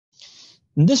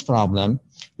In this problem,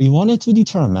 we wanted to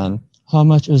determine how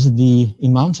much is the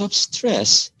amount of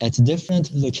stress at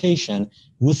different locations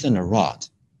within a rod,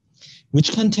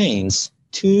 which contains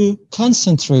two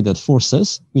concentrated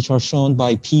forces, which are shown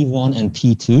by P1 and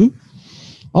P2.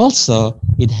 Also,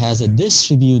 it has a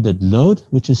distributed load,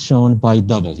 which is shown by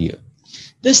W.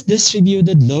 This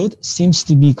distributed load seems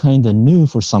to be kind of new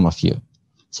for some of you.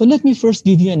 So let me first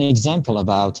give you an example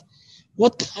about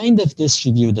what kind of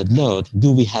distributed load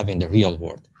do we have in the real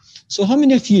world. So how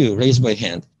many of you, raised by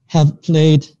hand, have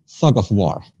played tug of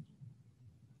war?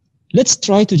 Let's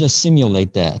try to just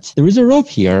simulate that. There is a rope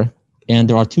here, and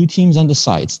there are two teams on the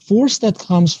sides. Force that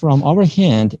comes from our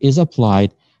hand is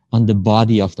applied on the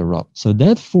body of the rope. So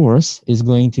that force is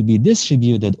going to be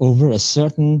distributed over a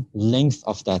certain length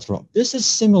of that rope. This is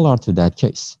similar to that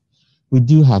case. We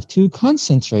do have two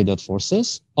concentrated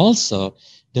forces. Also,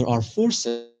 there are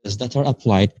forces that are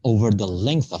applied over the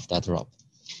length of that rope.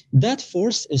 That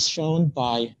force is shown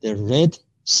by the red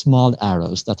small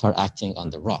arrows that are acting on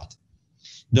the rod.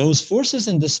 Those forces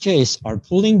in this case are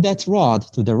pulling that rod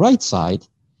to the right side.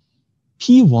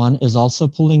 P1 is also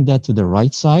pulling that to the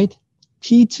right side.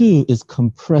 P2 is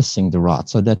compressing the rod,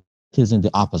 so that is in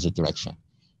the opposite direction.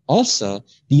 Also,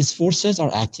 these forces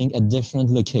are acting at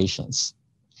different locations.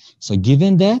 So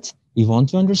given that, we want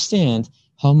to understand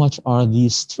how much are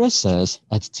these stresses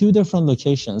at two different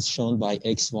locations shown by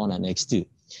X1 and X2.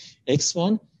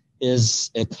 X1 is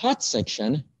a cut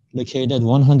section located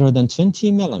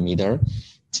 120 millimeter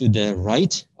to the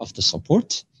right of the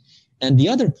support, and the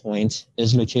other point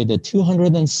is located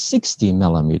 260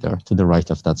 millimeter to the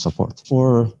right of that support.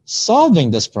 For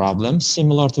solving this problem,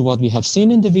 similar to what we have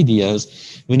seen in the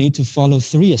videos, we need to follow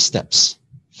three steps.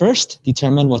 First,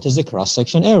 determine what is the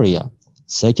cross-section area.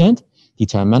 Second,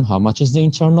 determine how much is the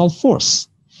internal force,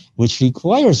 which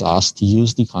requires us to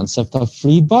use the concept of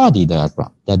free body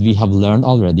diagram that we have learned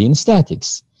already in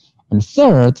statics. And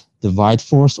third, divide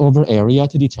force over area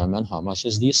to determine how much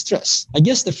is the stress. I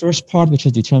guess the first part, which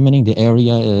is determining the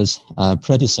area, is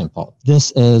pretty simple.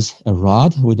 This is a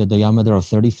rod with a diameter of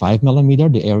 35 millimeter.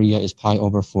 The area is pi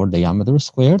over 4 diameter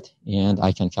squared, and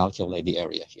I can calculate the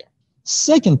area here.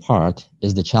 Second part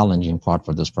is the challenging part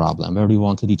for this problem, where we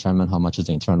want to determine how much is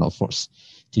the internal force.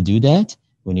 To do that,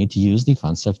 we need to use the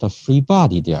concept of free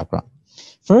body diagram.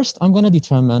 First, I'm going to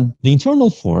determine the internal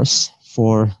force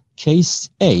for case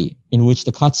A, in which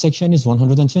the cut section is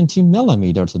 120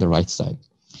 millimeter to the right side.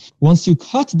 Once you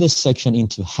cut this section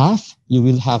into half, you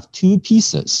will have two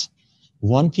pieces.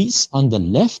 One piece on the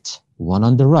left, one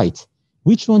on the right.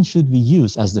 Which one should we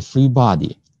use as the free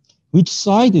body? Which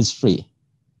side is free?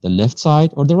 The left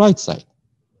side or the right side?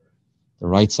 The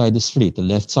right side is free. The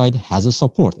left side has a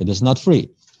support. It is not free.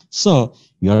 So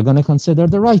we are going to consider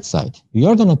the right side. We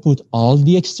are going to put all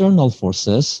the external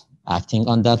forces acting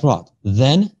on that rod.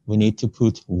 Then we need to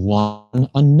put one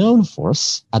unknown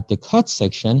force at the cut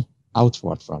section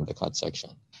outward from the cut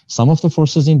section. Sum of the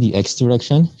forces in the x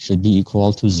direction should be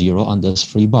equal to 0 on this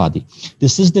free body.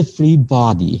 This is the free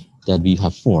body that we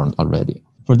have formed already.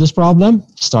 For this problem,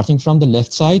 starting from the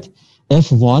left side,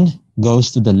 F1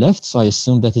 goes to the left, so I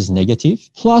assume that is negative,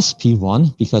 plus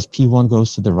P1, because P1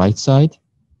 goes to the right side.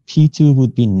 P2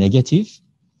 would be negative.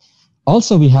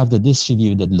 Also, we have the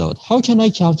distributed load. How can I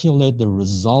calculate the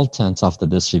resultant of the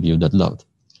distributed load?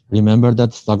 Remember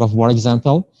that tug of war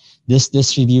example? This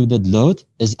distributed load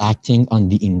is acting on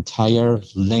the entire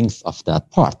length of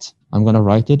that part. I'm going to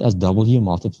write it as W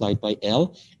multiplied by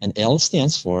L, and L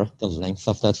stands for the length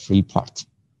of that free part.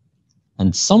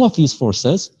 And sum of these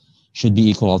forces should be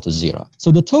equal to 0.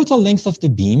 So the total length of the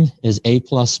beam is A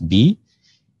plus B,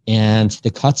 and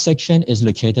the cut section is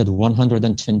located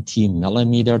 120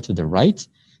 millimeter to the right.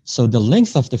 So the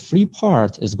length of the free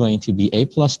part is going to be A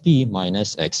plus B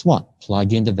minus X1.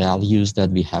 Plug in the values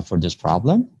that we have for this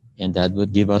problem, and that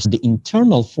would give us the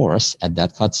internal force at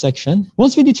that cut section.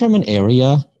 Once we determine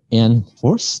area and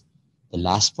force, the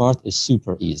last part is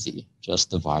super easy.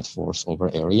 Just divide force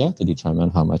over area to determine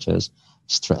how much is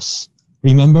stress.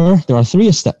 Remember, there are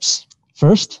three steps.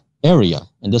 First, area.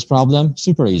 In this problem,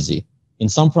 super easy. In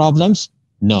some problems,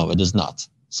 no, it is not.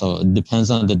 So it depends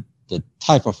on the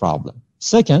type of problem.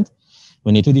 Second,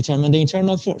 we need to determine the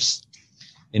internal force.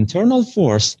 Internal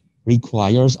force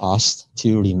requires us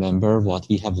to remember what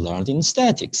we have learned in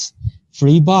statics.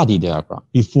 Free body diagram.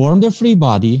 We form the free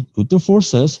body, put the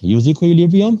forces, use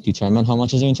equilibrium, determine how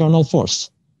much is the internal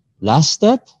force. Last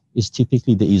step is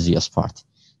typically the easiest part.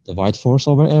 Divide force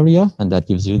over area, and that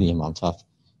gives you the amount of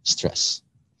stress.